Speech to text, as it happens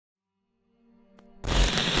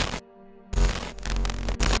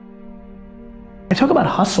I talk about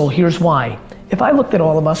hustle, here's why. If I looked at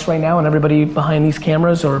all of us right now and everybody behind these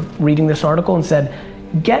cameras or reading this article and said,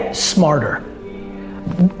 get smarter,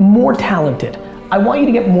 more talented. I want you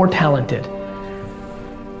to get more talented.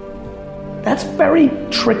 That's very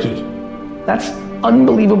tricky. That's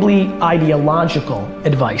unbelievably ideological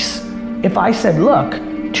advice. If I said,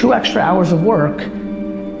 look, 2 extra hours of work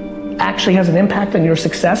actually has an impact on your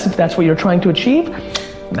success if that's what you're trying to achieve,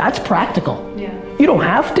 that's practical. Yeah. You don't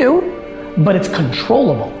have to, but it's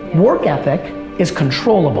controllable. Work ethic is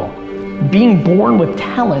controllable. Being born with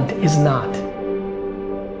talent is not.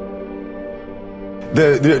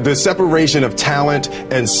 The separation of talent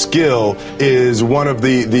and skill is one of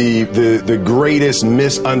the greatest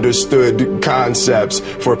misunderstood concepts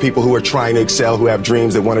for people who are trying to excel, who have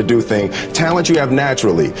dreams, that want to do things. Talent you have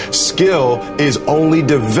naturally. Skill is only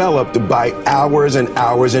developed by hours and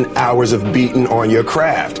hours and hours of beating on your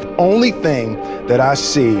craft. Only thing that I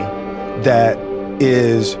see that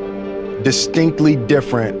is distinctly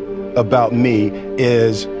different about me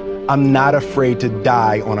is I'm not afraid to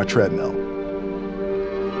die on a treadmill.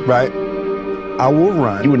 Right? I will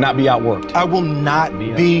run. You would not be outworked. I will not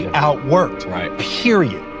be outworked. Right.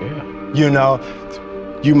 Period. Yeah. You know,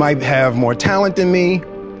 you might have more talent than me.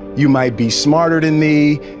 You might be smarter than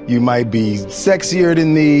me. You might be sexier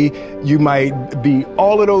than me. You might be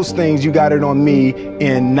all of those things. You got it on me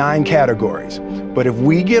in 9 categories. But if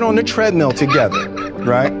we get on the treadmill together,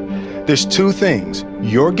 right? There's 2 things.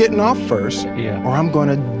 You're getting off first, or I'm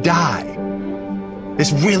gonna die.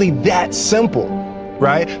 It's really that simple.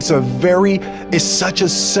 Right? It's such a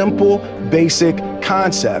simple, basic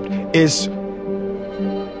concept. It's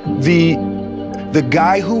the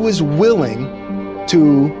guy who is willing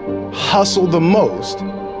to hustle the most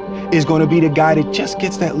is going to be the guy that just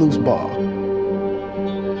gets that loose ball.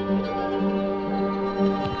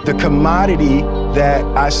 The commodity that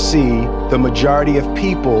I see the majority of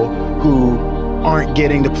people who aren't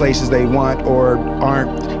getting the places they want or aren't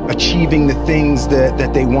achieving the things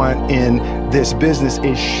that they want in this business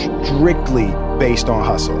is strictly based on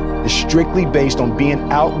hustle. It's strictly based on being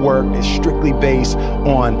outworked. It's strictly based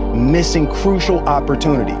on missing crucial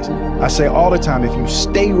opportunities. I say all the time, if you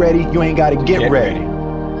stay ready, you ain't got to get ready.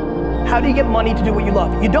 How do you get money to do what you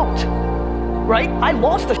love? You don't, right? I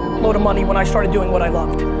lost a load of money when I started doing what I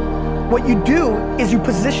loved. What you do is you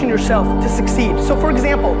position yourself to succeed. So for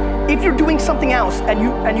example, if you're doing something else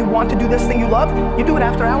and you want to do this thing you love, you do it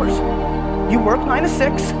after hours. You work 9 to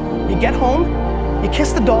 6, you get home, you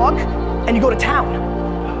kiss the dog, and you go to town,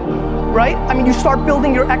 right? I mean, you start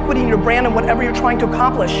building your equity and your brand and whatever you're trying to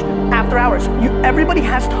accomplish after hours. Everybody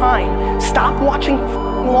has time. Stop watching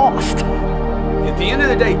Lost. At the end of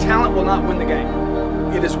the day, talent will not win the game.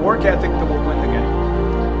 It is work ethic that will win the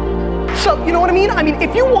game. So, you know what I mean? I mean,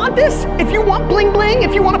 if you want this, if you want bling bling,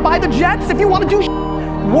 if you want to buy the jets, if you want to do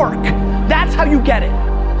work, that's how you get it.